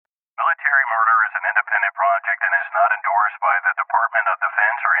Military Murder is an independent project and is not endorsed by the Department of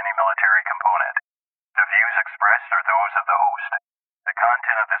Defense or any military component. The views expressed are those of the host. The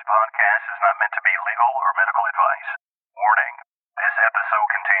content of this podcast is not meant to be legal or medical advice. Warning: this episode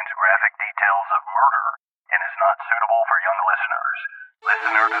contains graphic details of murder and is not suitable for young listeners.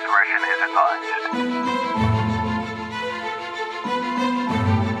 Listener discretion is advised.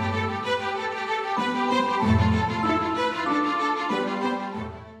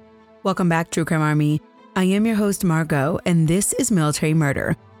 Welcome back, True Crime Army. I am your host, Margot, and this is Military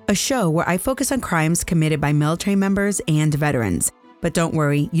Murder, a show where I focus on crimes committed by military members and veterans. But don't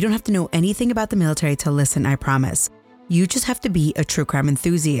worry, you don't have to know anything about the military to listen, I promise. You just have to be a true crime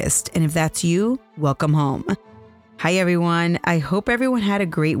enthusiast, and if that's you, welcome home. Hi everyone, I hope everyone had a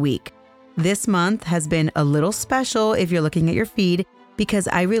great week. This month has been a little special if you're looking at your feed because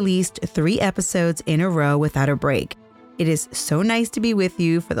I released 3 episodes in a row without a break. It is so nice to be with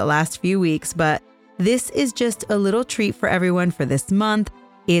you for the last few weeks, but this is just a little treat for everyone for this month.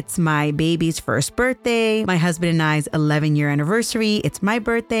 It's my baby's first birthday, my husband and I's 11-year anniversary. It's my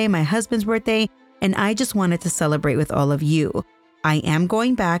birthday, my husband's birthday, and I just wanted to celebrate with all of you. I am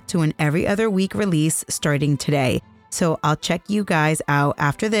going back to an every other week release starting today, so I'll check you guys out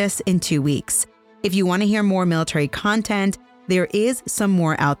after this in 2 weeks. If you want to hear more military content, there is some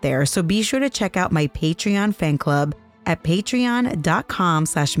more out there, so be sure to check out my Patreon fan club at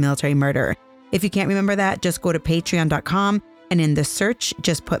patreon.com/militarymurder. If you can't remember that, just go to patreon.com and in the search,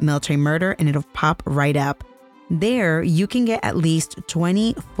 just put military murder and it'll pop right up. There, you can get at least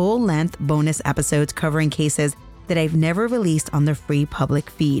 20 full-length bonus episodes covering cases that I've never released on the free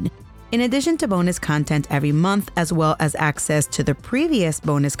public feed. In addition to bonus content every month, as well as access to the previous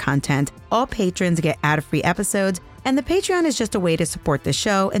bonus content, all patrons get ad-free episodes, and the Patreon is just a way to support the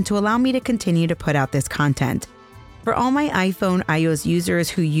show and to allow me to continue to put out this content. For all my iPhone iOS users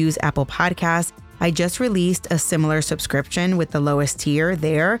who use Apple Podcasts, I just released a similar subscription with the lowest tier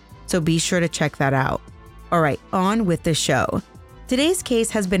there, so be sure to check that out. All right, on with the show. Today's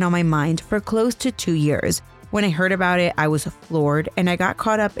case has been on my mind for close to 2 years. When I heard about it, I was floored and I got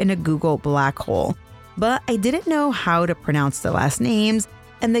caught up in a Google black hole. But I didn't know how to pronounce the last names,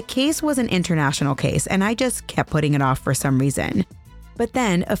 and the case was an international case, and I just kept putting it off for some reason. But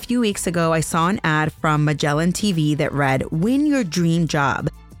then, a few weeks ago, I saw an ad from Magellan TV that read, "Win your dream job.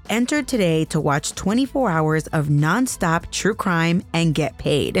 Enter today to watch 24 hours of nonstop true crime and get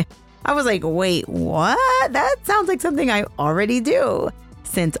paid." I was like, wait, what? That sounds like something I already do.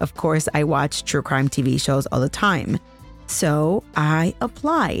 Since, of course, I watch true crime TV shows all the time. So I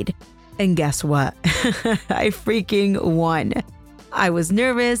applied. And guess what? I freaking won. I was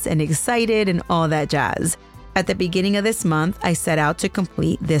nervous and excited and all that jazz. At the beginning of this month, I set out to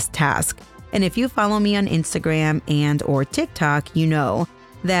complete this task. And if you follow me on Instagram and or TikTok, you know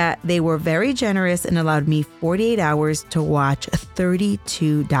that they were very generous and allowed me 48 hours to watch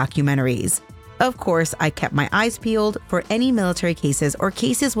 32 documentaries. Of course, I kept my eyes peeled for any military cases or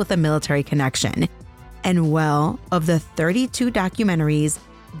cases with a military connection. And well, of the 32 documentaries,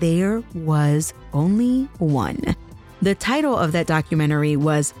 there was only one. The title of that documentary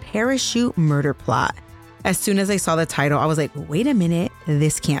was Parachute Murder Plot. As soon as I saw the title, I was like, wait a minute,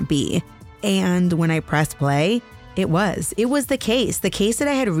 this can't be. And when I pressed play, it was the case that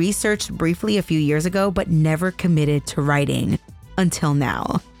I had researched briefly a few years ago, but never committed to writing until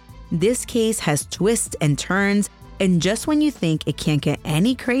now. This case has twists and turns, and just when you think it can't get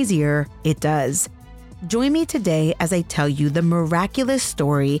any crazier, it does. Join me today as I tell you the miraculous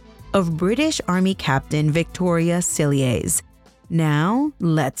story of British Army Captain Victoria Cilliers. Now,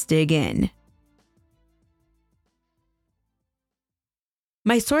 let's dig in.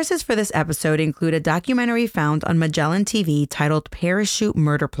 My sources for this episode include a documentary found on Magellan TV titled Parachute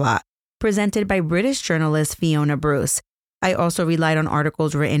Murder Plot, presented by British journalist Fiona Bruce. I also relied on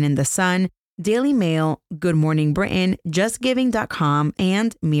articles written in The Sun, Daily Mail, Good Morning Britain, JustGiving.com,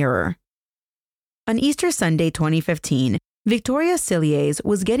 and Mirror. On Easter Sunday 2015, Victoria Cilliers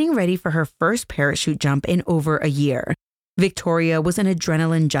was getting ready for her first parachute jump in over a year. Victoria was an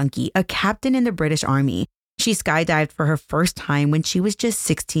adrenaline junkie, a captain in the British Army. She skydived for her first time when she was just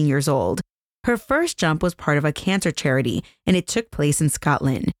 16 years old. Her first jump was part of a cancer charity, and it took place in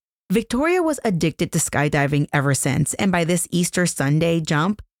Scotland. Victoria was addicted to skydiving ever since, and by this Easter Sunday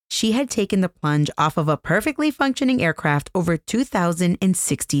jump, she had taken the plunge off of a perfectly functioning aircraft over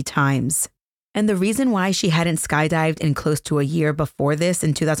 2,060 times. And the reason why she hadn't skydived in close to a year before this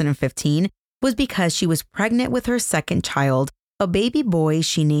in 2015 was because she was pregnant with her second child, a baby boy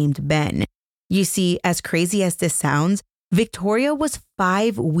she named Ben. You see, as crazy as this sounds, Victoria was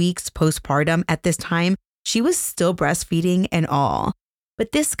 5 weeks postpartum at this time. She was still breastfeeding and all.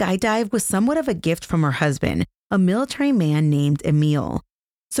 But this skydive was somewhat of a gift from her husband, a military man named Emil.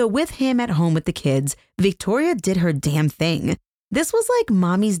 So with him at home with the kids, Victoria did her damn thing. This was like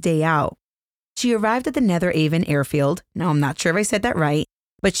mommy's day out. She arrived at the Netheravon airfield. Now, I'm not sure if I said that right,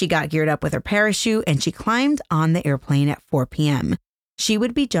 but she got geared up with her parachute and she climbed on the airplane at 4 p.m. She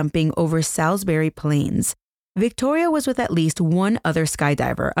would be jumping over Salisbury Plains. Victoria was with at least one other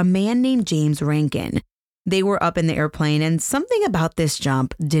skydiver, a man named James Rankin. They were up in the airplane and something about this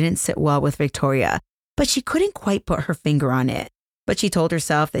jump didn't sit well with Victoria, but she couldn't quite put her finger on it. But she told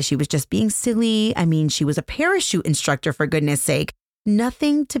herself that she was just being silly. I mean, she was a parachute instructor, for goodness sake.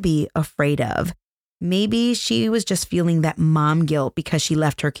 Nothing to be afraid of. Maybe she was just feeling that mom guilt because she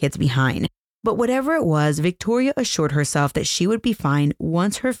left her kids behind. But whatever it was, Victoria assured herself that she would be fine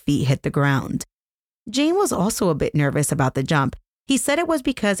once her feet hit the ground. James was also a bit nervous about the jump. He said it was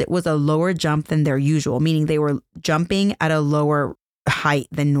because it was a lower jump than their usual, meaning they were jumping at a lower height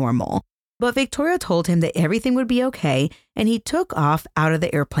than normal. But Victoria told him that everything would be okay, and he took off out of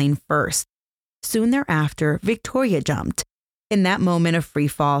the airplane first. Soon thereafter, Victoria jumped. In that moment of free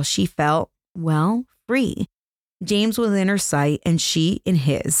fall, she felt, well, free. James was in her sight and she in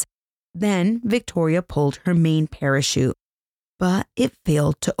his. Then Victoria pulled her main parachute, but it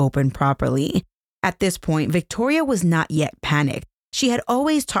failed to open properly. At this point, Victoria was not yet panicked. She had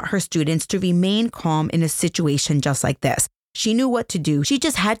always taught her students to remain calm in a situation just like this. She knew what to do. She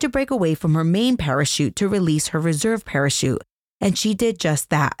just had to break away from her main parachute to release her reserve parachute. And she did just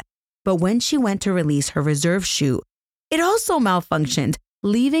that. But when she went to release her reserve chute, it also malfunctioned,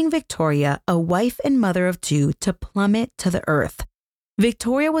 leaving Victoria, a wife and mother of two, to plummet to the earth.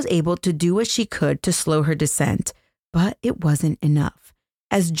 Victoria was able to do what she could to slow her descent, but it wasn't enough.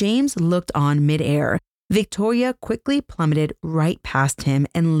 As James looked on midair, Victoria quickly plummeted right past him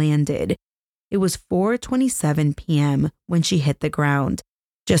and landed. It was 4:27 p.m. when she hit the ground,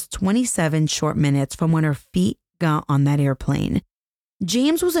 just 27 short minutes from when her feet got on that airplane.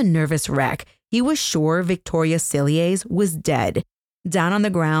 James was a nervous wreck. He was sure Victoria Cilliers was dead. Down on the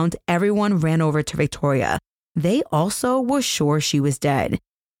ground, everyone ran over to Victoria. They also were sure she was dead.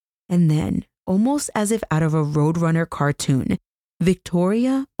 And then, almost as if out of a Roadrunner cartoon,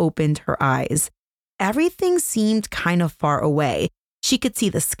 Victoria opened her eyes. Everything seemed kind of far away. She could see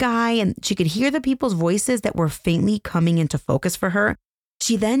the sky and she could hear the people's voices that were faintly coming into focus for her.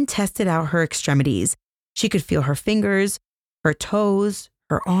 She then tested out her extremities. She could feel her fingers, her toes,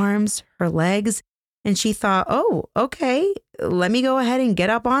 her arms, her legs, and she thought, oh, okay, let me go ahead and get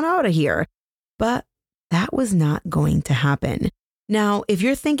up on out of here. But that was not going to happen. Now, if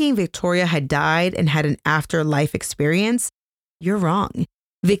you're thinking Victoria had died and had an afterlife experience, you're wrong.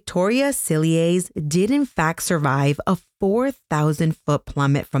 Victoria Cilliers did in fact survive a 4,000-foot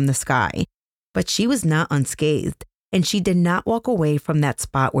plummet from the sky, but she was not unscathed, and she did not walk away from that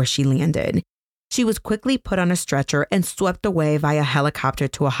spot where she landed. She was quickly put on a stretcher and swept away via helicopter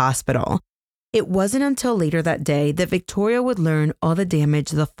to a hospital. It wasn't until later that day that Victoria would learn all the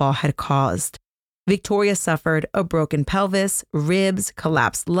damage the fall had caused. Victoria suffered a broken pelvis, ribs,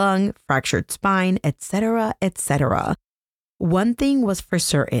 collapsed lung, fractured spine, etc., etc. One thing was for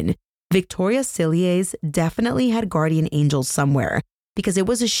certain, Victoria Cilliers definitely had guardian angels somewhere, because it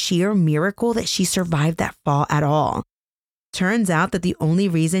was a sheer miracle that she survived that fall at all. Turns out that the only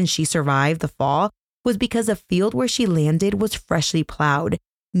reason she survived the fall was because the field where she landed was freshly plowed,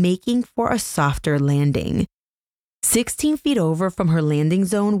 making for a softer landing. 16 feet over from her landing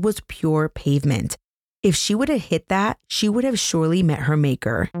zone was pure pavement. If she would have hit that, she would have surely met her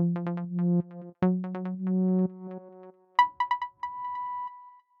maker.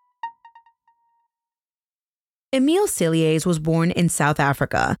 Emil Cilliers was born in South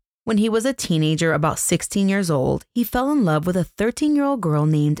Africa. When he was a teenager, about 16 years old, he fell in love with a 13-year-old girl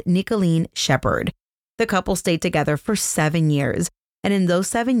named Nicoline Shepard. The couple stayed together for 7 years, and in those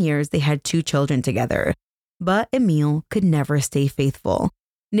 7 years, they had 2 children together. But Emil could never stay faithful.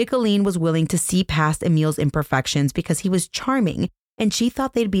 Nicoline was willing to see past Emil's imperfections because he was charming, and she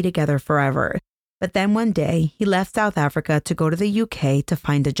thought they'd be together forever. But then one day, he left South Africa to go to the UK to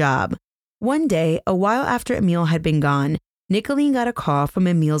find a job. One day, a while after Emil had been gone, Nicoline got a call from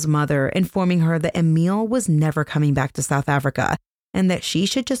Emil's mother informing her that Emil was never coming back to South Africa and that she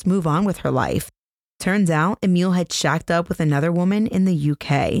should just move on with her life. Turns out, Emil had shacked up with another woman in the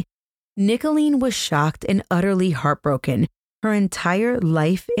UK. Nicoline was shocked and utterly heartbroken, her entire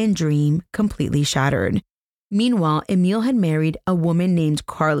life and dream completely shattered. Meanwhile, Emil had married a woman named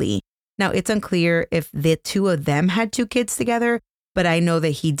Carly. Now, it's unclear if the 2 of them had 2 kids together, but I know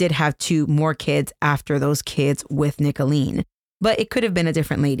that he did have 2 more kids after those kids with Nicoline. But it could have been a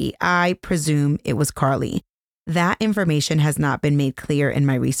different lady. I presume it was Carly. That information has not been made clear in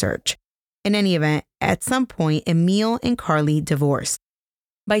my research. In any event, at some point, Emil and Carly divorced.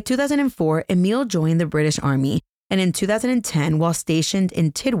 By 2004, Emil joined the British Army, and in 2010, while stationed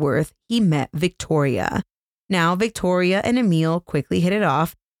in Tidworth, he met Victoria. Now, Victoria and Emil quickly hit it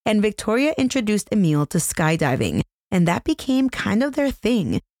off, and Victoria introduced Emil to skydiving, and that became kind of their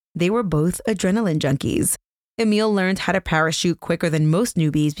thing. They were both adrenaline junkies. Emil learned how to parachute quicker than most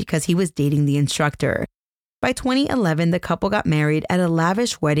newbies because he was dating the instructor. By 2011, the couple got married at a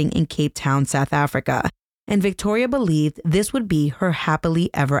lavish wedding in Cape Town, South Africa, and Victoria believed this would be her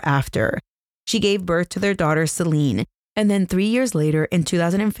happily ever after. She gave birth to their daughter, Celine, and then 3 years later, in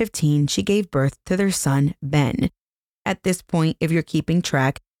 2015, she gave birth to their son, Ben. At this point, if you're keeping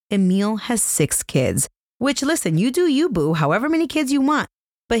track, Emil has 6 kids, which, listen, you do you, boo, however many kids you want.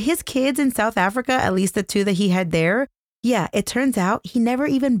 But his kids in South Africa, at least the 2 that he had there, yeah, it turns out he never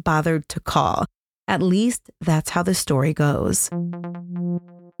even bothered to call. At least that's how the story goes.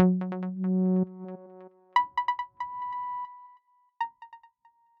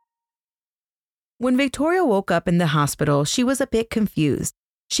 When Victoria woke up in the hospital, she was a bit confused.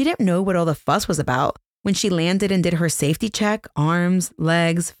 She didn't know what all the fuss was about. When she landed and did her safety check, arms,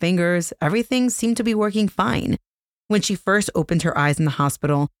 legs, fingers, everything seemed to be working fine. When she first opened her eyes in the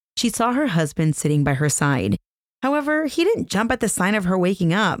hospital, she saw her husband sitting by her side. However, he didn't jump at the sign of her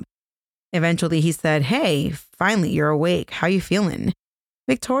waking up. Eventually, he said, "Hey, finally, you're awake. How you feeling?"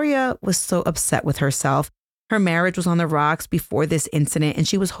 Victoria was so upset with herself. Her marriage was on the rocks before this incident, and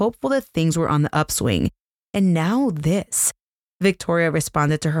she was hopeful that things were on the upswing. And now this. Victoria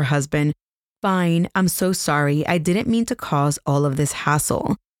responded to her husband, "Fine, I'm so sorry. I didn't mean to cause all of this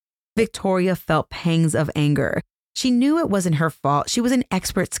hassle." Victoria felt pangs of anger. She knew it wasn't her fault. She was an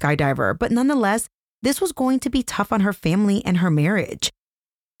expert skydiver, but nonetheless, this was going to be tough on her family and her marriage.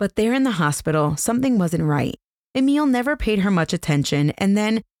 But there in the hospital, something wasn't right. Emil never paid her much attention, and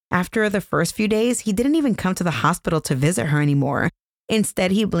then, after the first few days, he didn't even come to the hospital to visit her anymore. Instead,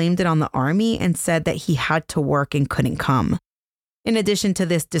 he blamed it on the army and said that he had to work and couldn't come. In addition to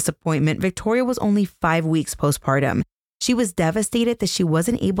this disappointment, Victoria was only 5 weeks postpartum. She was devastated that she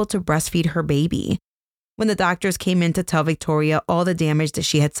wasn't able to breastfeed her baby. When the doctors came in to tell Victoria all the damage that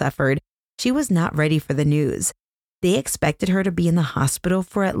she had suffered, she was not ready for the news. They expected her to be in the hospital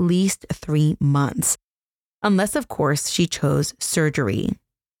for at least 3 months. Unless, of course, she chose surgery.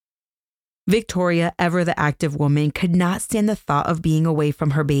 Victoria, ever the active woman, could not stand the thought of being away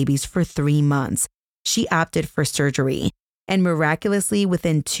from her babies for 3 months. She opted for surgery. And miraculously,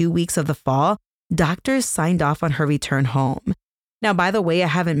 within 2 weeks of the fall, doctors signed off on her return home. Now, by the way, I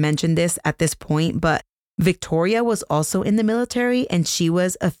haven't mentioned this at this point, but Victoria was also in the military and she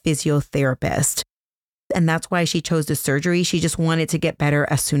was a physiotherapist. And that's why she chose the surgery. She just wanted to get better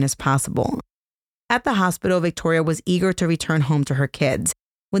as soon as possible. At the hospital, Victoria was eager to return home to her kids.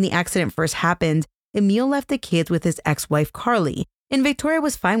 When the accident first happened, Emil left the kids with his ex-wife, Carly, and Victoria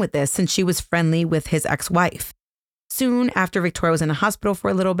was fine with this since she was friendly with his ex-wife. Soon after Victoria was in a hospital for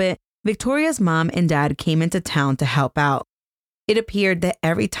a little bit, Victoria's mom and dad came into town to help out. It appeared that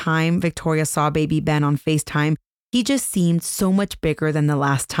every time Victoria saw baby Ben on FaceTime, he just seemed so much bigger than the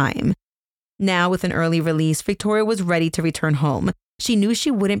last time. Now, with an early release, Victoria was ready to return home. She knew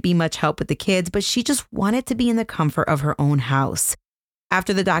she wouldn't be much help with the kids, but she just wanted to be in the comfort of her own house.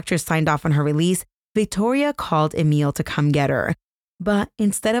 After the doctors signed off on her release, Victoria called Emil to come get her. But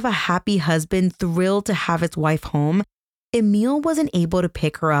instead of a happy husband thrilled to have his wife home, Emil wasn't able to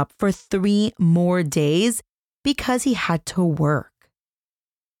pick her up for 3 more days because he had to work.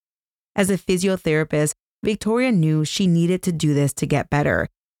 As a physiotherapist, Victoria knew she needed to do this to get better.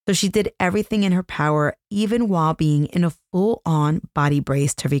 So she did everything in her power, even while being in a full-on body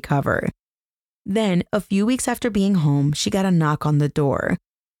brace to recover. Then, a few weeks after being home, she got a knock on the door.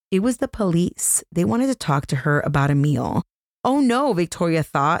 It was the police. They wanted to talk to her about Emil. Oh no, Victoria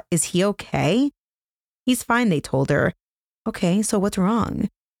thought. Is he okay? He's fine, they told her. Okay, so what's wrong?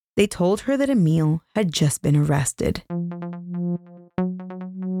 They told her that Emil had just been arrested.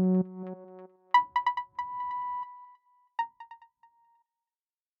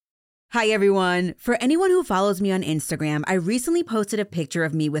 Hi everyone. For anyone who follows me on Instagram, I recently posted a picture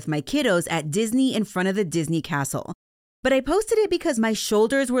of me with my kiddos at Disney in front of the Disney Castle. But I posted it because my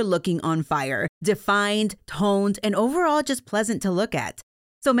shoulders were looking on fire, defined, toned, and overall just pleasant to look at.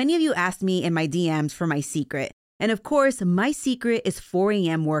 So many of you asked me in my DMs for my secret. And of course, my secret is 4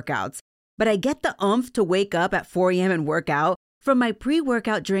 a.m. workouts. But I get the oomph to wake up at 4 a.m. and work out from my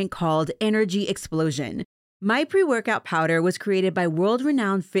pre-workout drink called Energy Explosion. My pre-workout powder was created by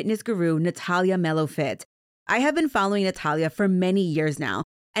world-renowned fitness guru Natalia Mellowfit. I have been following Natalia for many years now,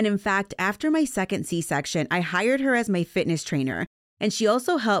 And in fact, after my second C-section, I hired her as my fitness trainer. And she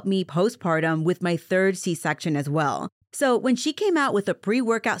also helped me postpartum with my third C-section as well. So when she came out with a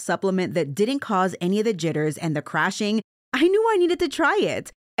pre-workout supplement that didn't cause any of the jitters and the crashing, I knew I needed to try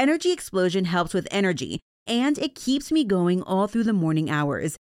it. Energy Explosion helps with energy, and it keeps me going all through the morning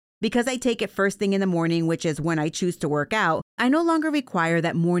hours. Because I take it first thing in the morning, which is when I choose to work out, I no longer require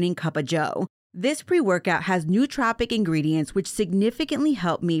that morning cup of joe. This pre-workout has nootropic ingredients which significantly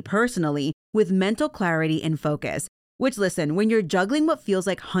help me personally with mental clarity and focus. Which, listen, when you're juggling what feels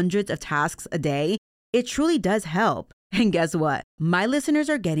like hundreds of tasks a day, it truly does help. And guess what? My listeners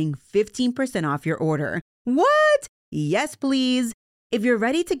are getting 15% off your order. What? Yes, please. If you're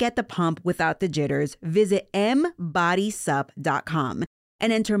ready to get the pump without the jitters, visit mbodysup.com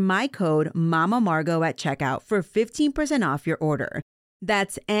and enter my code MAMAMargo at checkout for 15% off your order.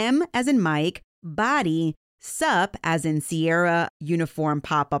 That's M as in Mike, body, sup as in Sierra, uniform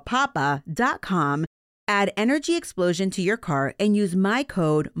papa.com. Add Energy Explosion to your cart and use my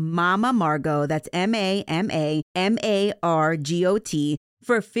code MAMAMargot, that's MAMAMARGOT,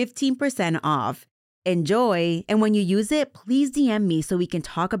 for 15% off. Enjoy, and when you use it, please DM me so we can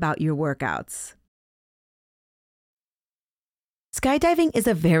talk about your workouts. Skydiving is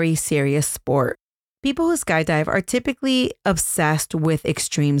a very serious sport. People who skydive are typically obsessed with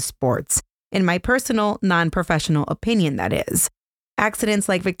extreme sports. In my personal, non-professional opinion, that is. Accidents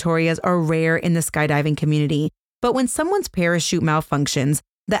like Victoria's are rare in the skydiving community, but when someone's parachute malfunctions,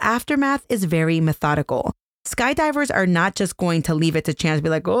 the aftermath is very methodical. Skydivers are not just going to leave it to chance, be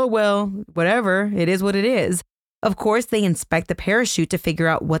like, oh, well, whatever, it is what it is. Of course, they inspect the parachute to figure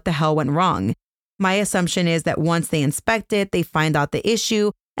out what the hell went wrong. My assumption is that once they inspect it, they find out the issue,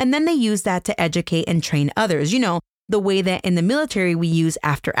 and then they use that to educate and train others. You know, the way that in the military we use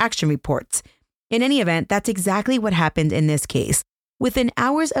after action reports. In any event, that's exactly what happened in this case. Within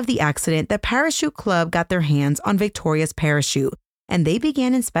hours of the accident, the parachute club got their hands on Victoria's parachute, and they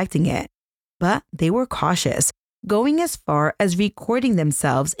began inspecting it. But they were cautious, going as far as recording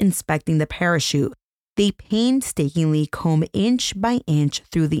themselves inspecting the parachute. They painstakingly comb inch by inch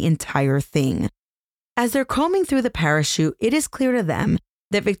through the entire thing. As they're combing through the parachute, it is clear to them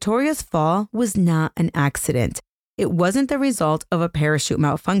that Victoria's fall was not an accident. It wasn't the result of a parachute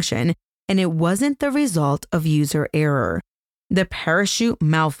malfunction, and it wasn't the result of user error. The parachute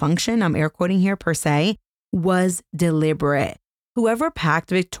malfunction, I'm air quoting here per se, was deliberate. Whoever packed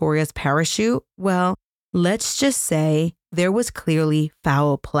Victoria's parachute, well, let's just say there was clearly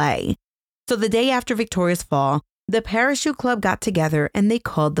foul play. So the day after Victoria's fall, the parachute club got together and they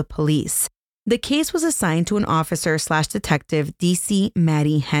called the police. The case was assigned to an officer/detective, DC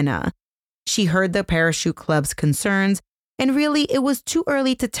Maddie Henna. She heard the parachute club's concerns, and really it was too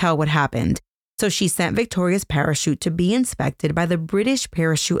early to tell what happened. So she sent Victoria's parachute to be inspected by the British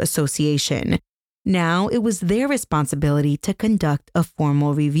Parachute Association. Now it was their responsibility to conduct a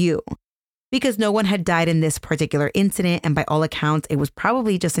formal review. Because no one had died in this particular incident, and by all accounts it was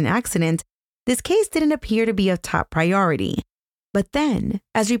probably just an accident, this case didn't appear to be of top priority. But then,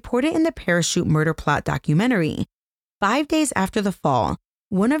 as reported in the Parachute Murder Plot documentary, 5 days after the fall,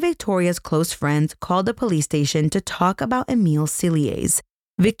 one of Victoria's close friends called the police station to talk about Emile Cilliers,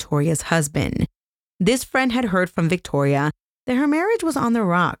 Victoria's husband. This friend had heard from Victoria that her marriage was on the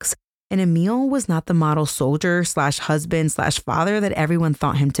rocks, and Emile was not the model soldier/husband/father that everyone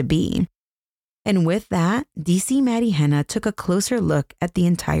thought him to be. And with that, DC Maddie Henna took a closer look at the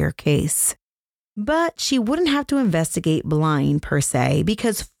entire case. But she wouldn't have to investigate blind per se,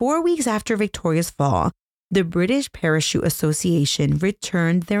 because 4 weeks after Victoria's fall, the British Parachute Association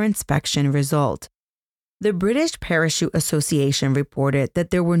returned their inspection result. The British Parachute Association reported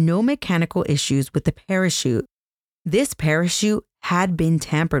that there were no mechanical issues with the parachute. This parachute had been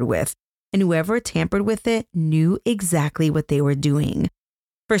tampered with, and whoever tampered with it knew exactly what they were doing.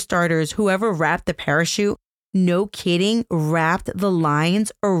 For starters, whoever wrapped the parachute, no kidding, wrapped the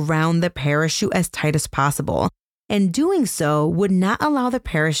lines around the parachute as tight as possible, and doing so would not allow the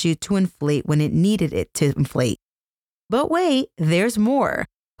parachute to inflate when it needed it to inflate. But wait, there's more.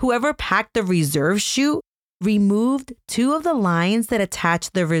 Whoever packed the reserve chute removed 2 of the lines that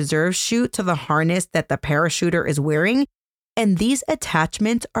attach the reserve chute to the harness that the parachuter is wearing, and these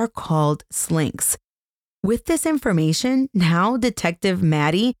attachments are called slinks. With this information, now Detective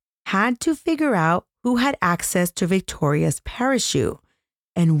Maddie had to figure out who had access to Victoria's parachute.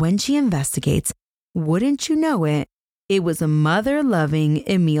 And when she investigates, wouldn't you know it, it was a mother-loving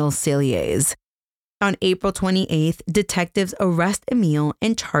Emile Cilliers. On April 28th, detectives arrest Emile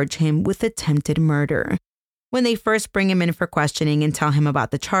and charge him with attempted murder. When they first bring him in for questioning and tell him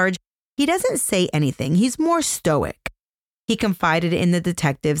about the charge, he doesn't say anything. He's more stoic. He confided in the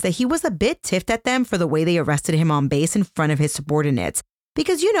detectives that he was a bit tiffed at them for the way they arrested him on base in front of his subordinates,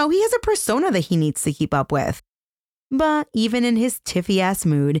 because, he has a persona that he needs to keep up with. But even in his tiffy-ass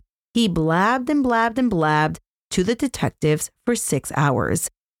mood, he blabbed and blabbed and blabbed to the detectives for 6 hours.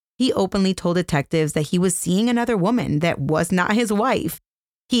 He openly told detectives that he was seeing another woman that was not his wife.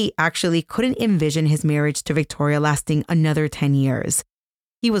 He actually couldn't envision his marriage to Victoria lasting another 10 years.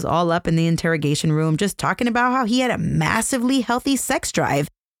 He was all up in the interrogation room just talking about how he had a massively healthy sex drive.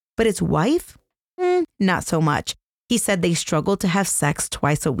 But his wife? Not so much. He said they struggled to have sex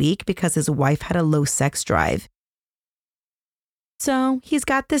twice a week because his wife had a low sex drive. So he's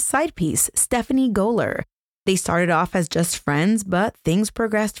got this side piece, Stephanie Goler. They started off as just friends, but things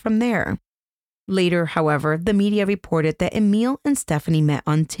progressed from there. Later, however, the media reported that Emil and Stephanie met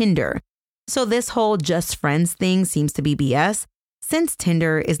on Tinder. So this whole just friends thing seems to be BS, since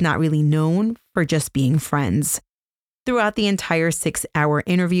Tinder is not really known for just being friends. Throughout the entire 6-hour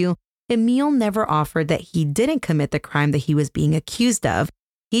interview, Emil never offered that he didn't commit the crime that he was being accused of.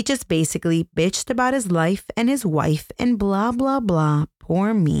 He just basically bitched about his life and his wife and blah, blah, blah.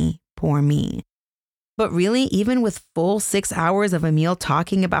 Poor me, poor me. But really, even with full 6 hours of Emil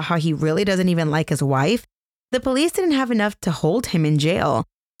talking about how he really doesn't even like his wife, the police didn't have enough to hold him in jail.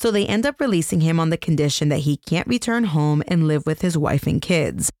 So they end up releasing him on the condition that he can't return home and live with his wife and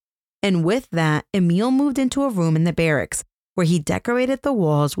kids. And with that, Emil moved into a room in the barracks where he decorated the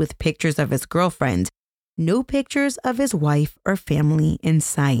walls with pictures of his girlfriend. No pictures of his wife or family in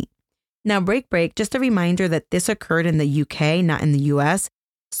sight. Now, break, just a reminder that this occurred in the UK, not in the US.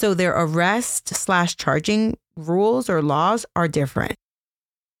 So their arrest/charging rules or laws are different.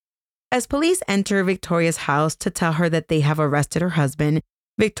 As police enter Victoria's house to tell her that they have arrested her husband,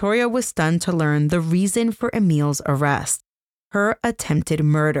 Victoria was stunned to learn the reason for Emil's arrest: her attempted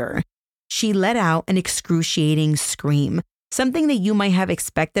murder. She let out an excruciating scream, something that you might have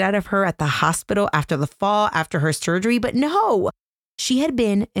expected out of her at the hospital after the fall, after her surgery, but no! She had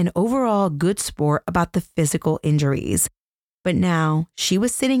been an overall good sport about the physical injuries. But now she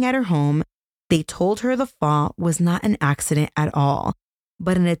was sitting at her home. They told her the fall was not an accident at all,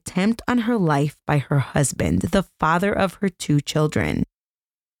 but an attempt on her life by her husband, the father of her 2 children.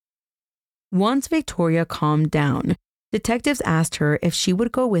 Once Victoria calmed down, detectives asked her if she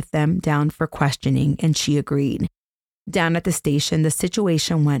would go with them down for questioning, and she agreed. Down at the station, the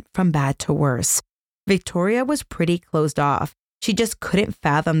situation went from bad to worse. Victoria was pretty closed off. She just couldn't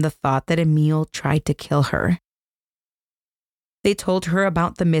fathom the thought that Emil tried to kill her. They told her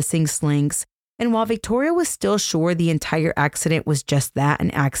about the missing slinks, and while Victoria was still sure the entire accident was just that,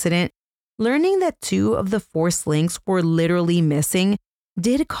 an accident, learning that 2 of the 4 slinks were literally missing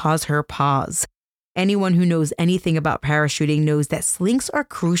did cause her pause. Anyone who knows anything about parachuting knows that slinks are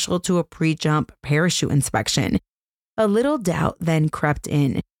crucial to a pre-jump parachute inspection. A little doubt then crept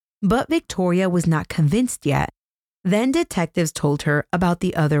in, but Victoria was not convinced yet. Then detectives told her about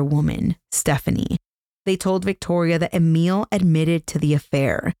the other woman, Stephanie. They told Victoria that Emil admitted to the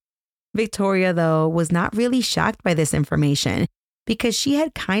affair. Victoria, though, was not really shocked by this information because she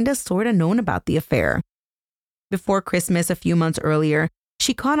had sorta known about the affair. Before Christmas a few months earlier,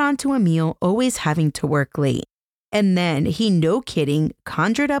 she caught on to Emil always having to work late. And then he, no kidding,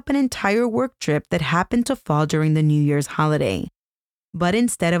 conjured up an entire work trip that happened to fall during the New Year's holiday. But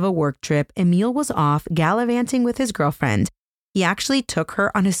instead of a work trip, Emil was off gallivanting with his girlfriend. He actually took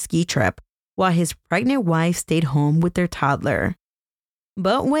her on a ski trip, while his pregnant wife stayed home with their toddler.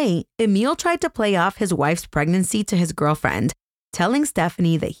 But wait, Emil tried to play off his wife's pregnancy to his girlfriend, telling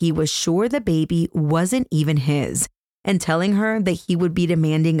Stephanie that he was sure the baby wasn't even his, and telling her that he would be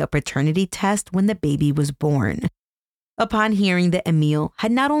demanding a paternity test when the baby was born. Upon hearing that Emil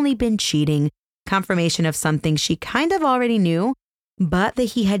had not only been cheating, confirmation of something she kind of already knew, but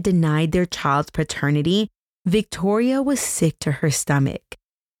that he had denied their child's paternity, Victoria was sick to her stomach.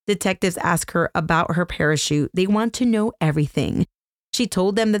 Detectives asked her about her parachute. They want to know everything. She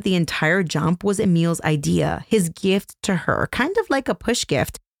told them that the entire jump was Emil's idea, his gift to her, kind of like a push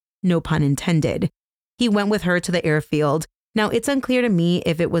gift, no pun intended. He went with her to the airfield. Now, it's unclear to me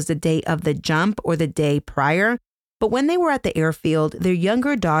if it was the day of the jump or the day prior, but when they were at the airfield, their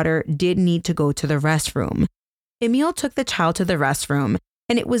younger daughter did need to go to the restroom. Emil took the child to the restroom,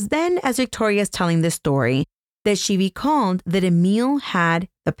 and it was then, as Victoria is telling this story, that she recalled that Emil had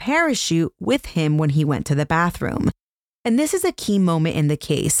the parachute with him when he went to the bathroom. And this is a key moment in the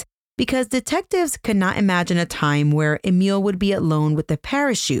case, because detectives could not imagine a time where Emil would be alone with the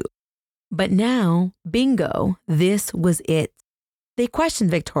parachute. But now, bingo, this was it. They questioned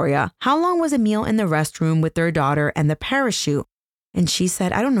Victoria, how long was Emil in the restroom with their daughter and the parachute? And she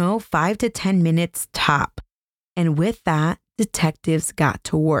said, I don't know, 5 to 10 minutes top. And with that, detectives got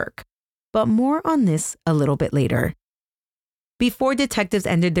to work. But more on this a little bit later. Before detectives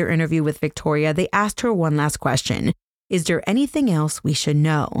ended their interview with Victoria, they asked her one last question. Is there anything else we should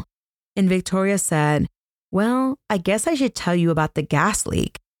know? And Victoria said, well, I guess I should tell you about the gas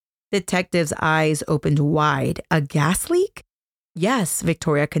leak. Detectives' eyes opened wide. A gas leak? Yes,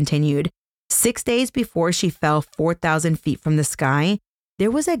 Victoria continued. 6 days before she fell 4,000 feet from the sky, there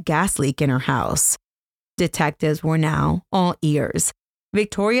was a gas leak in her house. Detectives were now all ears.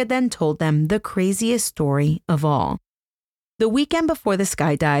 Victoria then told them the craziest story of all. The weekend before the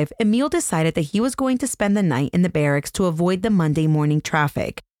skydive, Emil decided that he was going to spend the night in the barracks to avoid the Monday morning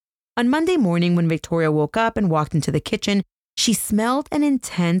traffic. On Monday morning, when Victoria woke up and walked into the kitchen, she smelled an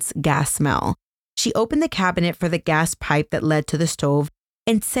intense gas smell. She opened the cabinet for the gas pipe that led to the stove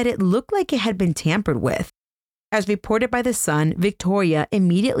and said it looked like it had been tampered with. As reported by The Sun, Victoria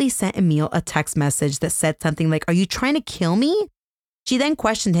immediately sent Emil a text message that said something like, "Are you trying to kill me?" She then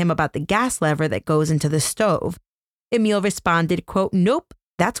questioned him about the gas lever that goes into the stove. Emil responded, quote, "Nope,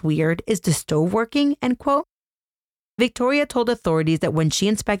 that's weird. Is the stove working?" End quote. Victoria told authorities that when she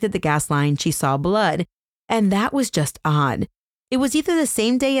inspected the gas line, she saw blood, and that was just odd. It was either the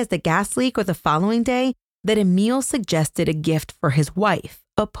same day as the gas leak or the following day that Emil suggested a gift for his wife,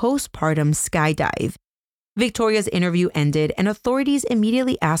 a postpartum skydive. Victoria's interview ended, and authorities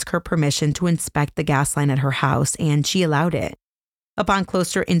immediately asked her permission to inspect the gas line at her house, and she allowed it. Upon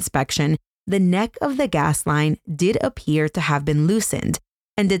closer inspection, the neck of the gas line did appear to have been loosened,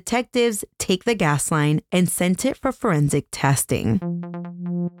 and detectives take the gas line and sent it for forensic testing.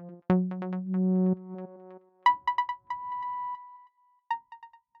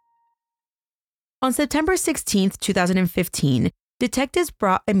 On September 16, 2015, detectives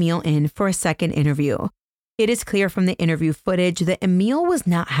brought Emil in for a second interview. It is clear from the interview footage that Emil was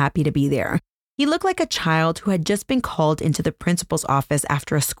not happy to be there. He looked like a child who had just been called into the principal's office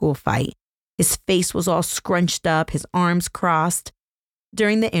after a school fight. His face was all scrunched up, his arms crossed.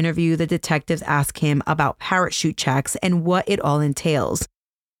 During the interview, the detectives asked him about parachute checks and what it all entails.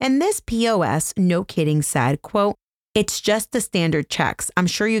 And this POS, no kidding, said, quote, "It's just the standard checks. I'm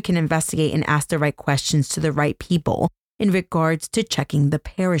sure you can investigate and ask the right questions to the right people in regards to checking the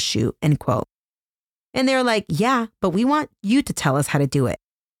parachute," end quote. And they're like, "Yeah, but we want you to tell us how to do it."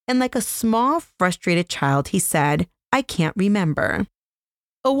 And like a small, frustrated child, he said, "I can't remember."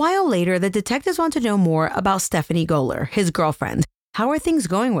 A while later, the detectives want to know more about Stephanie Goller, his girlfriend. How are things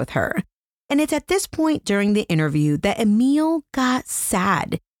going with her? And it's at this point during the interview that Emil got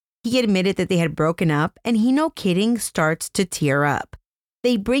sad. He admitted that they had broken up, and he, no kidding, starts to tear up.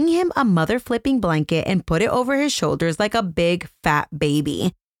 They bring him a mother-flipping blanket and put it over his shoulders like a big, fat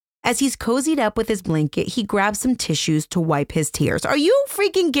baby. As he's cozied up with his blanket, he grabs some tissues to wipe his tears. Are you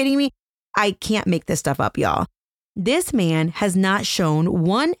freaking kidding me? I can't make this stuff up, y'all. This man has not shown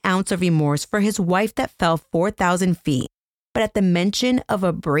 1 ounce of remorse for his wife that fell 4,000 feet. But at the mention of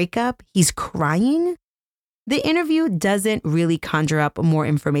a breakup, he's crying? The interview doesn't really conjure up more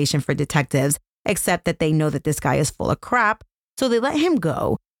information for detectives, except that they know that this guy is full of crap, so they let him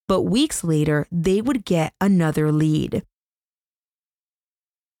go. But weeks later, they would get another lead.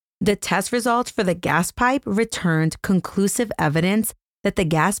 The test results for the gas pipe returned conclusive evidence that the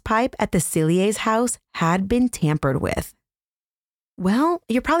gas pipe at the Celliers' house had been tampered with. Well,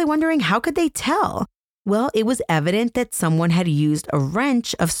 you're probably wondering, how could they tell? Well, it was evident that someone had used a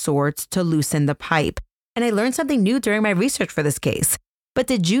wrench of sorts to loosen the pipe. And I learned something new during my research for this case. But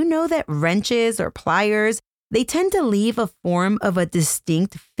did you know that wrenches or pliers, they tend to leave a form of a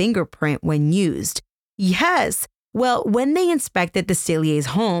distinct fingerprint when used? Yes. Well, when they inspected the Celliers'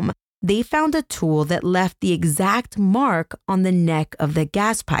 home, they found a tool that left the exact mark on the neck of the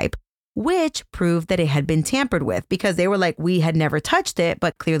gas pipe, which proved that it had been tampered with, because they were like, we had never touched it,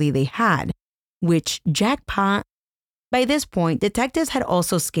 but clearly they had. Which, jackpot. By this point, detectives had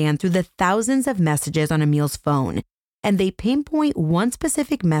also scanned through the thousands of messages on Emil's phone, and they pinpoint one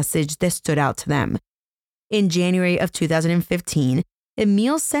specific message that stood out to them. In January of 2015,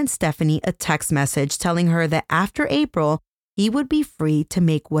 Emil sent Stephanie a text message telling her that after April, he would be free to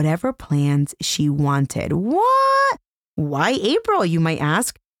make whatever plans she wanted. What? Why April, you might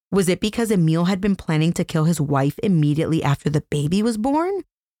ask? Was it because Emil had been planning to kill his wife immediately after the baby was born?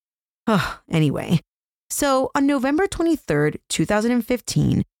 Anyway, so on November 23rd,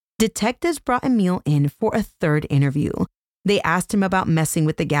 2015, detectives brought Emil in for a third interview. They asked him about messing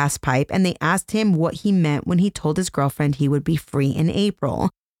with the gas pipe, and they asked him what he meant when he told his girlfriend he would be free in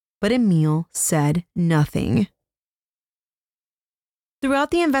April. But Emil said nothing.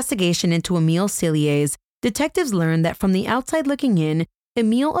 Throughout the investigation into Emil Celliers, detectives learned that from the outside looking in,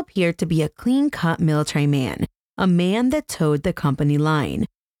 Emil appeared to be a clean-cut military man. a man that towed the company line.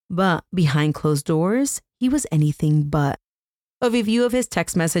 But behind closed doors, he was anything but. A review of his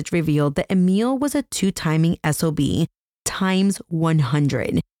text message revealed that Emil was a two-timing SOB times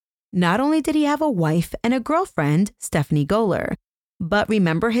 100. Not only did he have a wife and a girlfriend, Stephanie Goler, but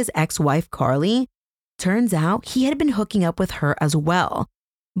remember his ex-wife, Carly? Turns out he had been hooking up with her as well.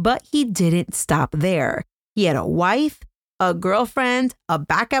 But he didn't stop there. He had a wife, a girlfriend, a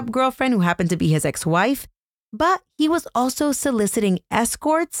backup girlfriend who happened to be his ex-wife, but he was also soliciting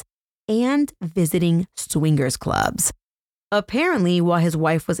escorts and visiting swingers clubs. Apparently, while his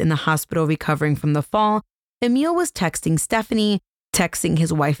wife was in the hospital recovering from the fall, Emil was texting Stephanie, texting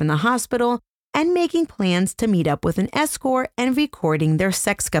his wife in the hospital, and making plans to meet up with an escort and recording their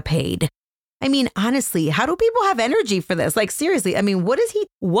sexcapade. I mean, honestly, how do people have energy for this? Like, seriously, I mean, what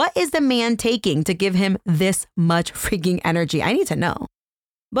is the man taking to give him this much freaking energy? I need to know.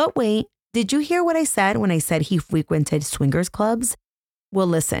 But wait, did you hear what I said when I said he frequented swingers clubs? Well,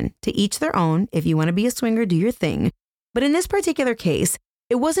 listen, to each their own. If you want to be a swinger, do your thing. But in this particular case,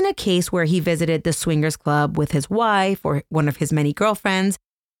 it wasn't a case where he visited the swingers club with his wife or one of his many girlfriends.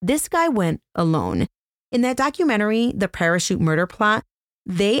 This guy went alone. In that documentary, The Parachute Murder Plot,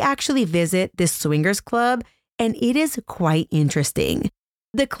 they actually visit this swingers club, and it is quite interesting.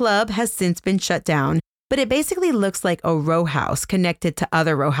 The club has since been shut down, but it basically looks like a row house connected to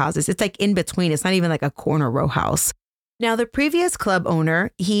other row houses. It's like in between. It's not even like a corner row house. Now, the previous club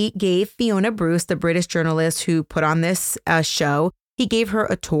owner, he gave Fiona Bruce, the British journalist who put on this show, he gave her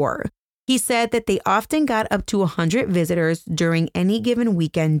a tour. He said that they often got up to 100 visitors during any given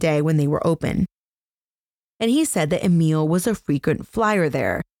weekend day when they were open. And he said that Emil was a frequent flyer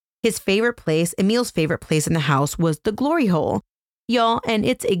there. Emil's favorite place in the house was the glory hole. Y'all, and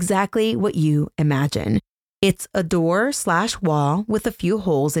it's exactly what you imagine. It's a door/wall with a few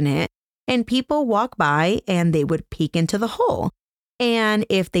holes in it, and people walk by and they would peek into the hole. And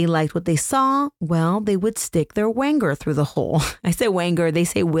if they liked what they saw, well, they would stick their wanger through the hole. I say wanger, they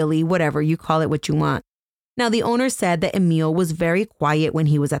say willy, whatever, you call it what you want. Now, the owner said that Emil was very quiet when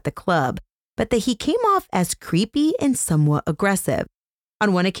he was at the club, but that he came off as creepy and somewhat aggressive.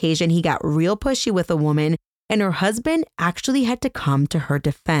 On one occasion, he got real pushy with a woman, and her husband actually had to come to her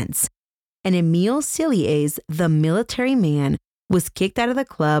defense. And Emil Cilliers, the military man, was kicked out of the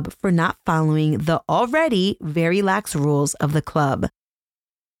club for not following the already very lax rules of the club.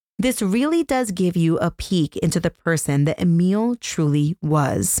 This really does give you a peek into the person that Emil truly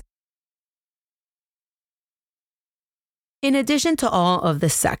was. In addition to all of the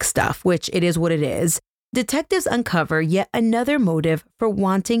sex stuff, which it is what it is, detectives uncover yet another motive for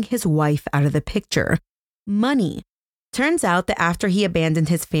wanting his wife out of the picture: money. Turns out that after he abandoned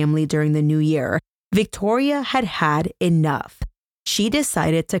his family during the new year, Victoria had had enough. She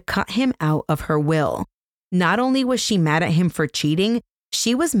decided to cut him out of her will. Not only was she mad at him for cheating,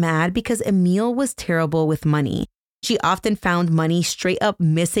 she was mad because Emil was terrible with money. She often found money straight up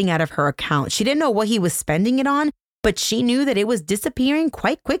missing out of her account. She didn't know what he was spending it on, but she knew that it was disappearing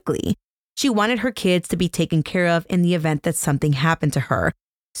quite quickly. She wanted her kids to be taken care of in the event that something happened to her.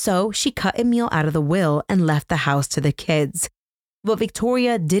 So she cut Emil out of the will and left the house to the kids. What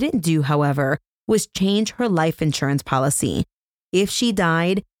Victoria didn't do, however, was change her life insurance policy. If she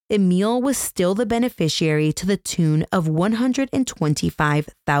died, Emil was still the beneficiary to the tune of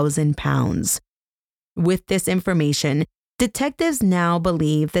 £125,000. With this information, detectives now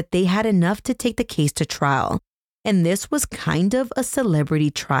believe that they had enough to take the case to trial. And this was kind of a celebrity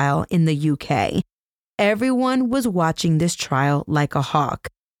trial in the UK. Everyone was watching this trial like a hawk.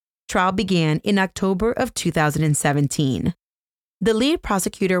 Trial began in October of 2017. The lead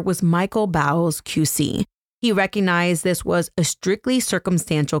prosecutor was Michael Bowles, QC. He recognized this was a strictly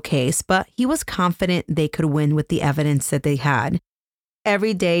circumstantial case, but he was confident they could win with the evidence that they had.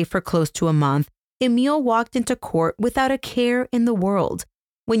 Every day for close to a month, Emil walked into court without a care in the world.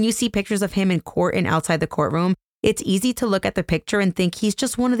 When you see pictures of him in court and outside the courtroom, it's easy to look at the picture and think he's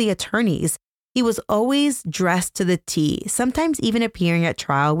just one of the attorneys. He was always dressed to the T, sometimes even appearing at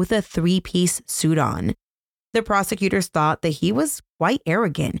trial with a three-piece suit on. The prosecutors thought that he was quite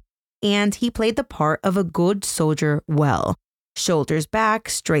arrogant, and he played the part of a good soldier well. Shoulders back,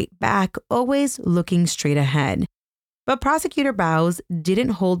 straight back, always looking straight ahead. But Prosecutor Bowles didn't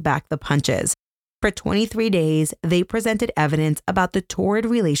hold back the punches. For 23 days, they presented evidence about the torrid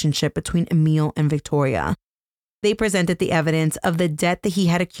relationship between Emil and Victoria. They presented the evidence of the debt that he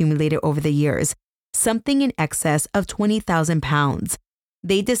had accumulated over the years, something in excess of £20,000.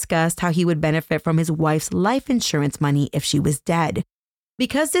 They discussed how he would benefit from his wife's life insurance money if she was dead.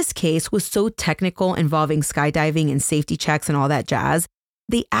 Because this case was so technical, involving skydiving and safety checks and all that jazz,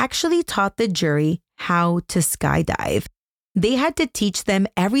 they actually taught the jury how to skydive. They had to teach them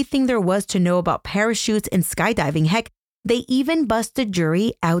everything there was to know about parachutes and skydiving. Heck, they even bussed the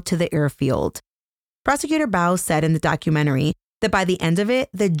jury out to the airfield. Prosecutor Bao said in the documentary that by the end of it,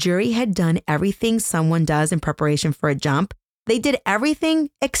 the jury had done everything someone does in preparation for a jump. They did everything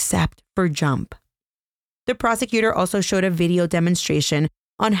except for jump. The prosecutor also showed a video demonstration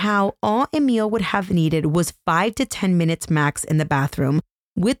on how all Emil would have needed was 5 to 10 minutes max in the bathroom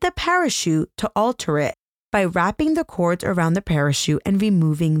with the parachute to alter it by wrapping the cords around the parachute and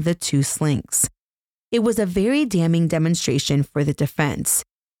removing the 2 slings. It was a very damning demonstration for the defense.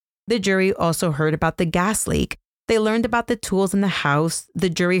 The jury also heard about the gas leak. They learned about the tools in the house. The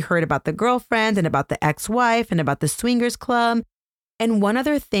jury heard about the girlfriend and about the ex-wife and about the swingers club. And one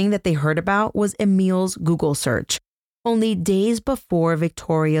other thing that they heard about was Emil's Google search. Only days before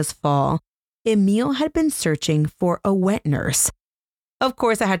Victoria's fall, Emil had been searching for a wet nurse. Of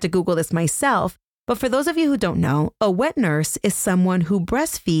course, I had to Google this myself, but for those of you who don't know, a wet nurse is someone who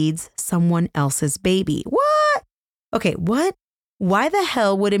breastfeeds someone else's baby. What? Okay, what? Why the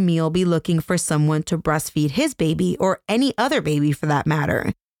hell would Emil be looking for someone to breastfeed his baby or any other baby for that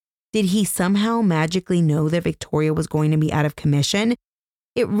matter? Did he somehow magically know that Victoria was going to be out of commission?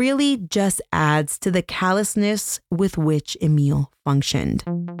 It really just adds to the callousness with which Emil functioned.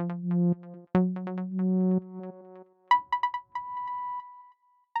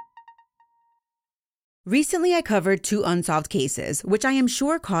 Recently, I covered 2 unsolved cases, which I am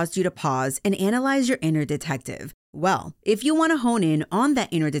sure caused you to pause and analyze your inner detective. Well, if you want to hone in on that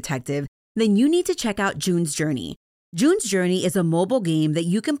inner detective, then you need to check out June's Journey. June's Journey is a mobile game that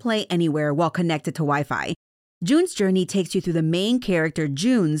you can play anywhere while connected to Wi-Fi. June's Journey takes you through the main character,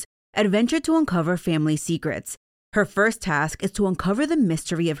 June's, adventure to uncover family secrets. Her first task is to uncover the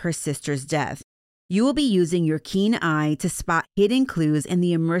mystery of her sister's death. You will be using your keen eye to spot hidden clues in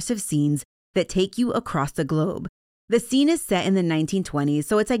the immersive scenes that take you across the globe. The scene is set in the 1920s,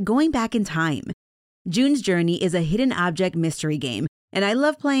 so it's like going back in time. June's Journey is a hidden object mystery game, and I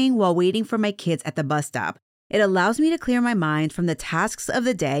love playing while waiting for my kids at the bus stop. It allows me to clear my mind from the tasks of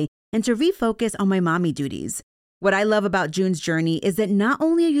the day and to refocus on my mommy duties. What I love about June's Journey is that not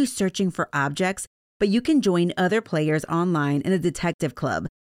only are you searching for objects, but you can join other players online in a detective club.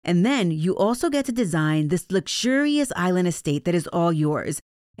 And then you also get to design this luxurious island estate that is all yours.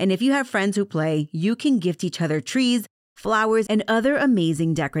 And if you have friends who play, you can gift each other trees, flowers, and other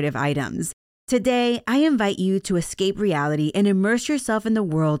amazing decorative items. Today, I invite you to escape reality and immerse yourself in the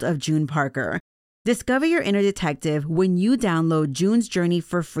world of June Parker. Discover your inner detective when you download June's Journey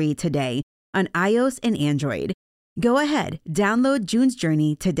for free today on iOS and Android. Go ahead, download June's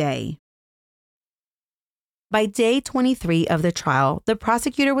Journey today. By day 23 of the trial, the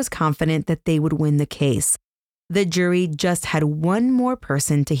prosecutor was confident that they would win the case. The jury just had one more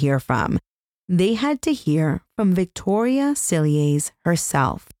person to hear from. They had to hear from Victoria Cilliers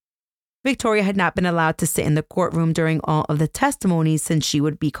herself. Victoria had not been allowed to sit in the courtroom during all of the testimonies since she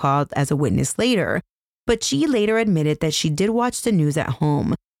would be called as a witness later, but she later admitted that she did watch the news at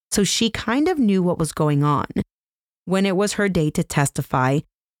home, so she kind of knew what was going on. When it was her day to testify,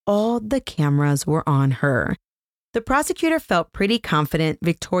 all the cameras were on her. The prosecutor felt pretty confident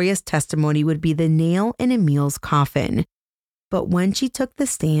Victoria's testimony would be the nail in Emil's coffin. But when she took the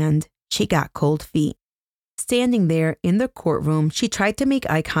stand, she got cold feet. Standing there in the courtroom, she tried to make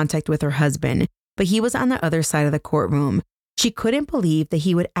eye contact with her husband, but he was on the other side of the courtroom. She couldn't believe that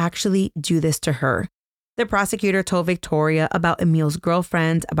he would actually do this to her. The prosecutor told Victoria about Emil's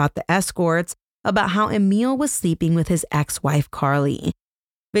girlfriend, about the escorts, about how Emil was sleeping with his ex-wife, Carly.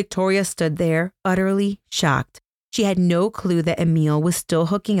 Victoria stood there, utterly shocked. She had no clue that Emil was still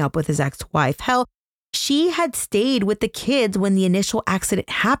hooking up with his ex-wife. Hell, she had stayed with the kids when the initial accident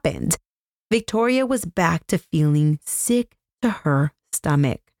happened. Victoria was back to feeling sick to her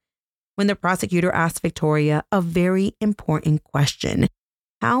stomach when the prosecutor asked Victoria a very important question.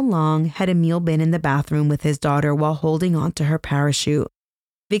 How long had Emil been in the bathroom with his daughter while holding on to her parachute?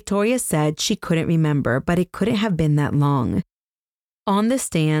 Victoria said she couldn't remember, but it couldn't have been that long. On the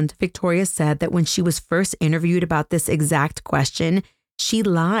stand, Victoria said that when she was first interviewed about this exact question, she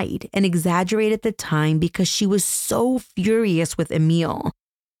lied and exaggerated the time because she was so furious with Emil.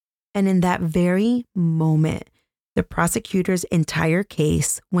 And in that very moment, the prosecutor's entire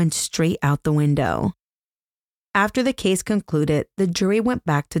case went straight out the window. After the case concluded, the jury went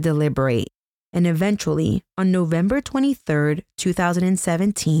back to deliberate, and eventually, on November 23rd,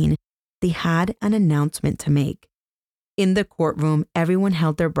 2017, they had an announcement to make. In the courtroom, everyone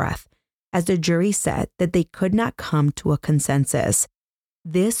held their breath as the jury said that they could not come to a consensus.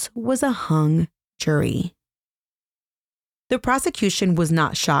 This was a hung jury. The prosecution was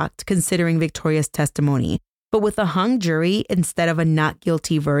not shocked considering Victoria's testimony, but with a hung jury instead of a not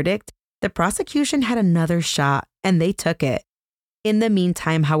guilty verdict, the prosecution had another shot and they took it. In the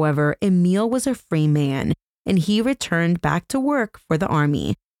meantime, however, Emil was a free man and he returned back to work for the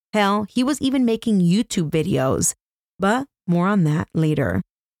army. Hell, he was even making YouTube videos, but more on that later.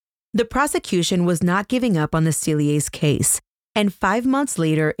 The prosecution was not giving up on the Celliers case, and 5 months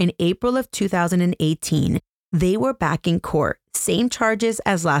later, in April of 2018, they were back in court, same charges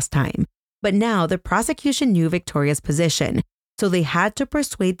as last time. But now the prosecution knew Victoria's position, so they had to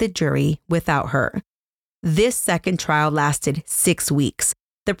persuade the jury without her. This second trial lasted 6 weeks.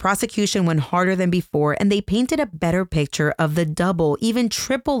 The prosecution went harder than before, and they painted a better picture of the double, even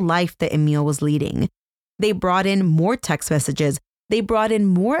triple life that Emil was leading. They brought in more text messages. They brought in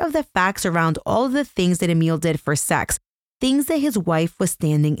more of the facts around all of the things that Emil did for sex, things that his wife was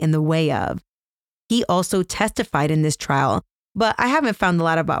standing in the way of. He also testified in this trial, but I haven't found a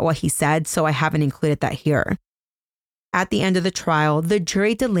lot about what he said, so I haven't included that here. At the end of the trial, the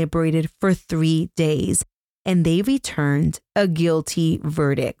jury deliberated for 3 days, and they returned a guilty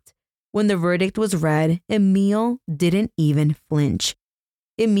verdict. When the verdict was read, Emil didn't even flinch.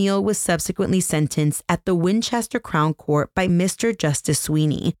 Emil was subsequently sentenced at the Winchester Crown Court by Mr. Justice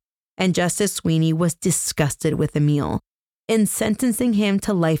Sweeney, and Justice Sweeney was disgusted with Emil. In sentencing him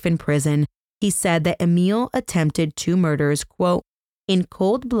to life in prison, he said that Emil attempted 2 murders, quote, in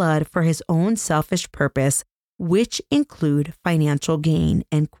cold blood for his own selfish purpose, which include financial gain,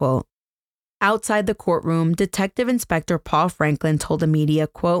 end quote. Outside the courtroom, Detective Inspector Paul Franklin told the media,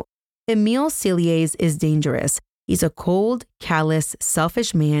 quote, Emil Celliers is dangerous. He's a cold, callous,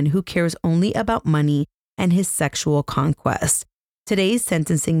 selfish man who cares only about money and his sexual conquest. Today's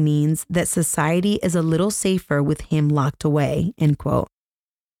sentencing means that society is a little safer with him locked away, end quote.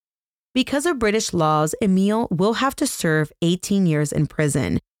 Because of British laws, Emil will have to serve 18 years in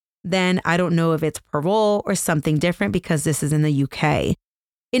prison. Then I don't know if it's parole or something different because this is in the UK.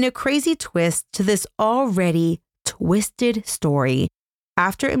 In a crazy twist to this already twisted story,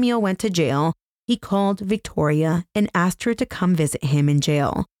 after Emil went to jail, he called Victoria and asked her to come visit him in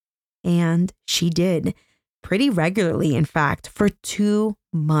jail. And she did, pretty regularly, in fact, for 2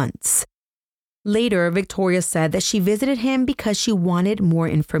 months. Later, Victoria said that she visited him because she wanted more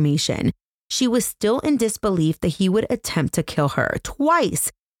information. She was still in disbelief that he would attempt to kill her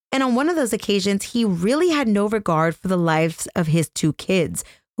twice. And on one of those occasions, he really had no regard for the lives of his 2 kids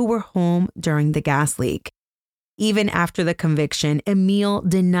who were home during the gas leak. Even after the conviction, Emil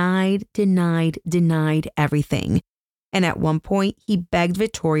denied everything. And at one point, he begged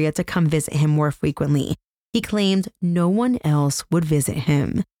Victoria to come visit him more frequently. He claimed no one else would visit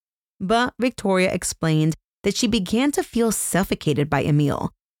him. But Victoria explained that she began to feel suffocated by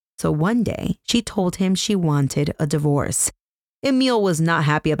Emil. So one day, she told him she wanted a divorce. Emil was not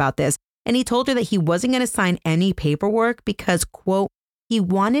happy about this, and he told her that he wasn't going to sign any paperwork because, quote, he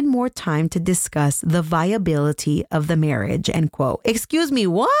wanted more time to discuss the viability of the marriage, end quote. Excuse me,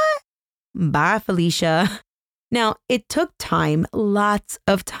 what? Bye, Felicia. Now, it took time, lots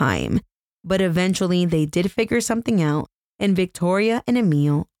of time, but eventually they did figure something out, and Victoria and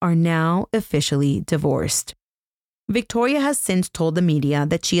Emil are now officially divorced. Victoria has since told the media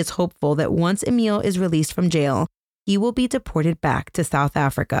that she is hopeful that once Emil is released from jail, he will be deported back to South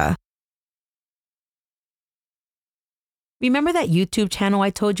Africa. Remember that YouTube channel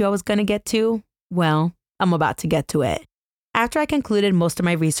I told you I was going to get to? Well, I'm about to get to it. After I concluded most of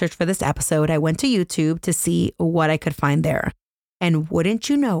my research for this episode, I went to YouTube to see what I could find there. And wouldn't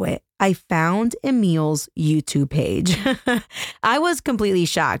you know it, I found Emil's YouTube page. I was completely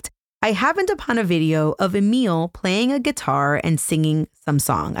shocked. I happened upon a video of Emil playing a guitar and singing some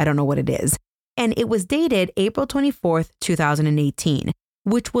song. I don't know what it is. And it was dated April 24th, 2018,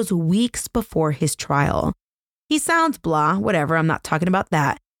 which was weeks before his trial. He sounds blah, whatever, I'm not talking about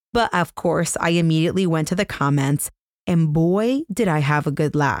that. But of course, I immediately went to the comments, and boy, did I have a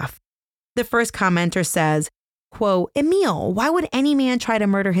good laugh. The first commenter says, quote, Emil, why would any man try to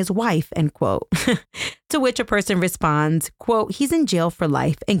murder his wife, end quote. To which a person responds, quote, he's in jail for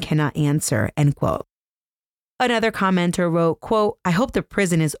life and cannot answer, end quote. Another commenter wrote, quote, I hope the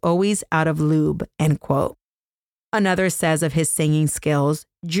prison is always out of lube, end quote. Another says of his singing skills,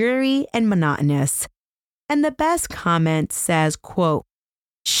 dreary and monotonous. And the best comment says, quote,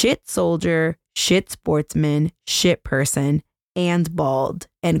 shit soldier, shit sportsman, shit person, and bald,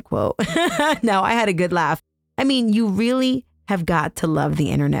 end quote. Now, I had a good laugh. I mean, you really have got to love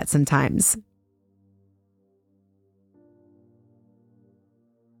the internet sometimes.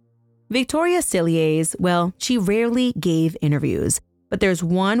 Victoria Celliers, well, she rarely gave interviews, but there's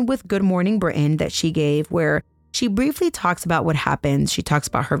one with Good Morning Britain that she gave where She briefly talks about what happened. She talks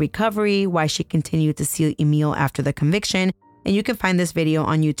about her recovery, why she continued to see Emil after the conviction, and you can find this video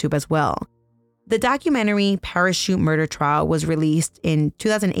on YouTube as well. The documentary Parachute Murder Trial was released in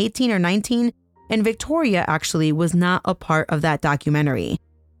 2018 or 19, and Victoria actually was not a part of that documentary.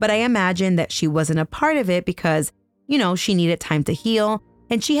 But I imagine that she wasn't a part of it because, she needed time to heal,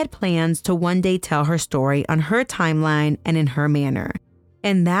 and she had plans to one day tell her story on her timeline and in her manner.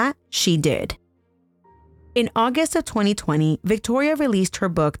 And that she did. In August of 2020, Victoria released her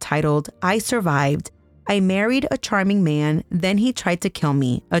book titled I Survived. I Married a Charming Man, Then He Tried to Kill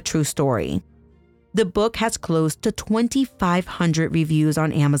Me, a True Story. The book has close to 2,500 reviews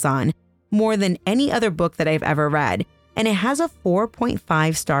on Amazon, more than any other book that I've ever read, and it has a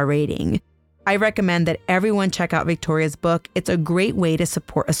 4.5-star rating. I recommend that everyone check out Victoria's book. It's a great way to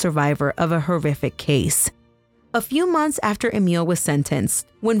support a survivor of a horrific case. A few months after Emil was sentenced,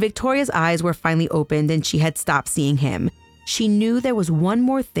 when Victoria's eyes were finally opened and she had stopped seeing him, she knew there was one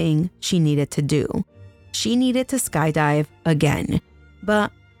more thing she needed to do. She needed to skydive again.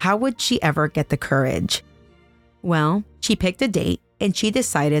 But how would she ever get the courage? Well, she picked a date and she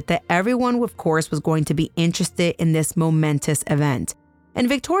decided that everyone, of course, was going to be interested in this momentous event. And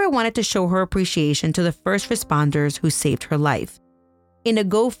Victoria wanted to show her appreciation to the first responders who saved her life. In a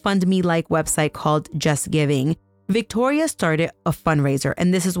GoFundMe-like website called Just Giving, Victoria started a fundraiser,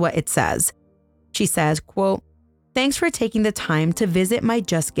 and this is what it says. She says, quote, "Thanks for taking the time to visit my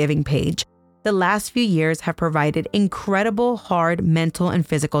Just Giving page. The last few years have provided incredible hard mental and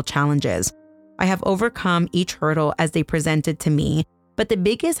physical challenges. I have overcome each hurdle as they presented to me, but the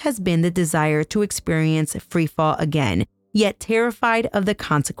biggest has been the desire to experience freefall again, yet terrified of the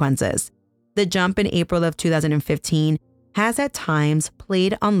consequences. The jump in April of 2015 has at times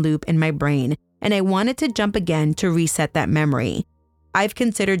played on loop in my brain, and I wanted to jump again to reset that memory. I've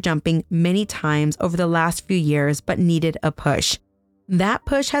considered jumping many times over the last few years, but needed a push. That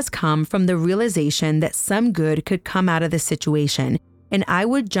push has come from the realization that some good could come out of this situation, and I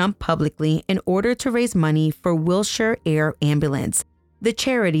would jump publicly in order to raise money for Wilshire Air Ambulance, the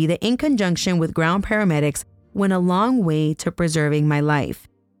charity that in conjunction with ground paramedics went a long way to preserving my life.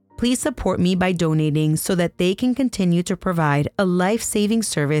 Please support me by donating so that they can continue to provide a life-saving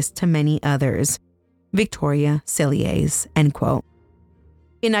service to many others. Victoria Cilliers," end quote.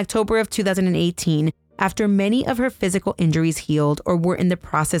 In October of 2018, after many of her physical injuries healed or were in the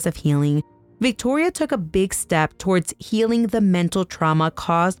process of healing, Victoria took a big step towards healing the mental trauma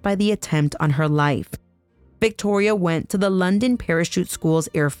caused by the attempt on her life. Victoria went to the London Parachute School's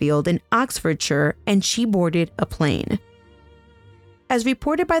airfield in Oxfordshire and she boarded a plane. As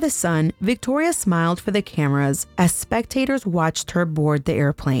reported by The Sun, Victoria smiled for the cameras as spectators watched her board the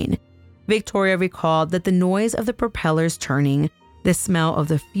airplane. Victoria recalled that the noise of the propellers turning, the smell of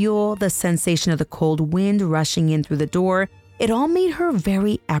the fuel, the sensation of the cold wind rushing in through the door, it all made her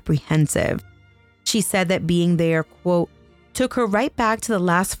very apprehensive. She said that being there, quote, took her right back to the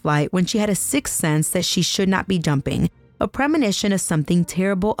last flight when she had a sixth sense that she should not be jumping, a premonition of something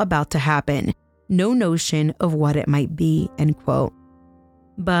terrible about to happen, no notion of what it might be, end quote.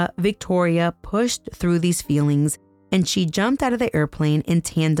 But Victoria pushed through these feelings and she jumped out of the airplane in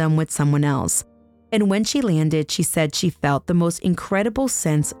tandem with someone else. And when she landed, she said she felt the most incredible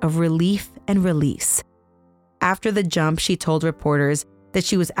sense of relief and release. After the jump, she told reporters that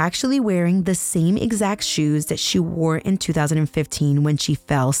she was actually wearing the same exact shoes that she wore in 2015 when she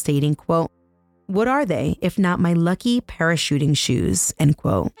fell, stating, quote, "What are they if not my lucky parachuting shoes," end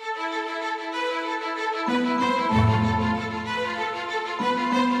quote.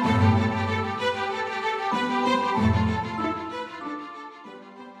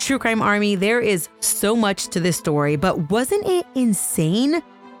 True Crime Army, there is so much to this story, but wasn't it insane?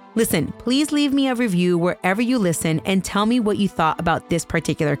 Listen, please leave me a review wherever you listen and tell me what you thought about this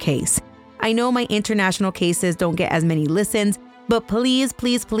particular case. I know my international cases don't get as many listens, but please,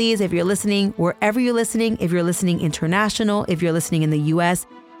 please, please, if you're listening, wherever you're listening, if you're listening international, if you're listening in the US,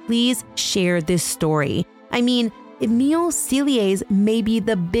 please share this story. I mean, Emil Cilliers may be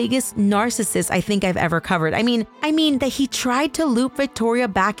the biggest narcissist I think I've ever covered. I mean that he tried to loop Victoria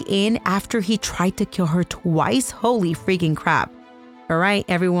back in after he tried to kill her twice. Holy freaking crap. All right,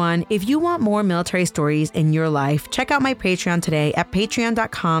 everyone, if you want more military stories in your life, check out my Patreon today at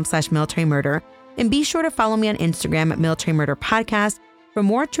patreon.com/militarymurder. And be sure to follow me on Instagram at Military Murder Podcast for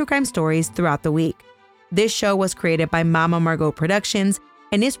more true crime stories throughout the week. This show was created by Mama Margot Productions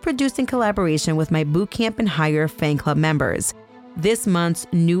and is produced in collaboration with my Bootcamp and Hire fan club members. This month's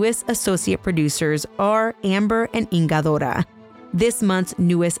newest associate producers are Amber and Ingadora. This month's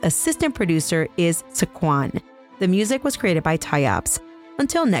newest assistant producer is Saquon. The music was created by Tyops.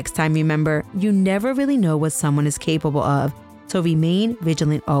 Until next time, remember, you never really know what someone is capable of, so remain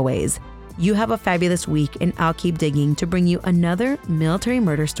vigilant always. You have a fabulous week, and I'll keep digging to bring you another military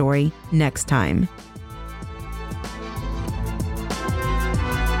murder story next time.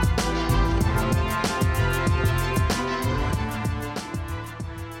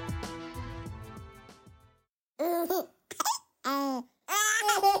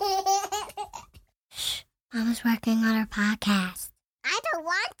 Mama's working on her podcast. I don't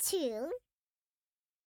want to.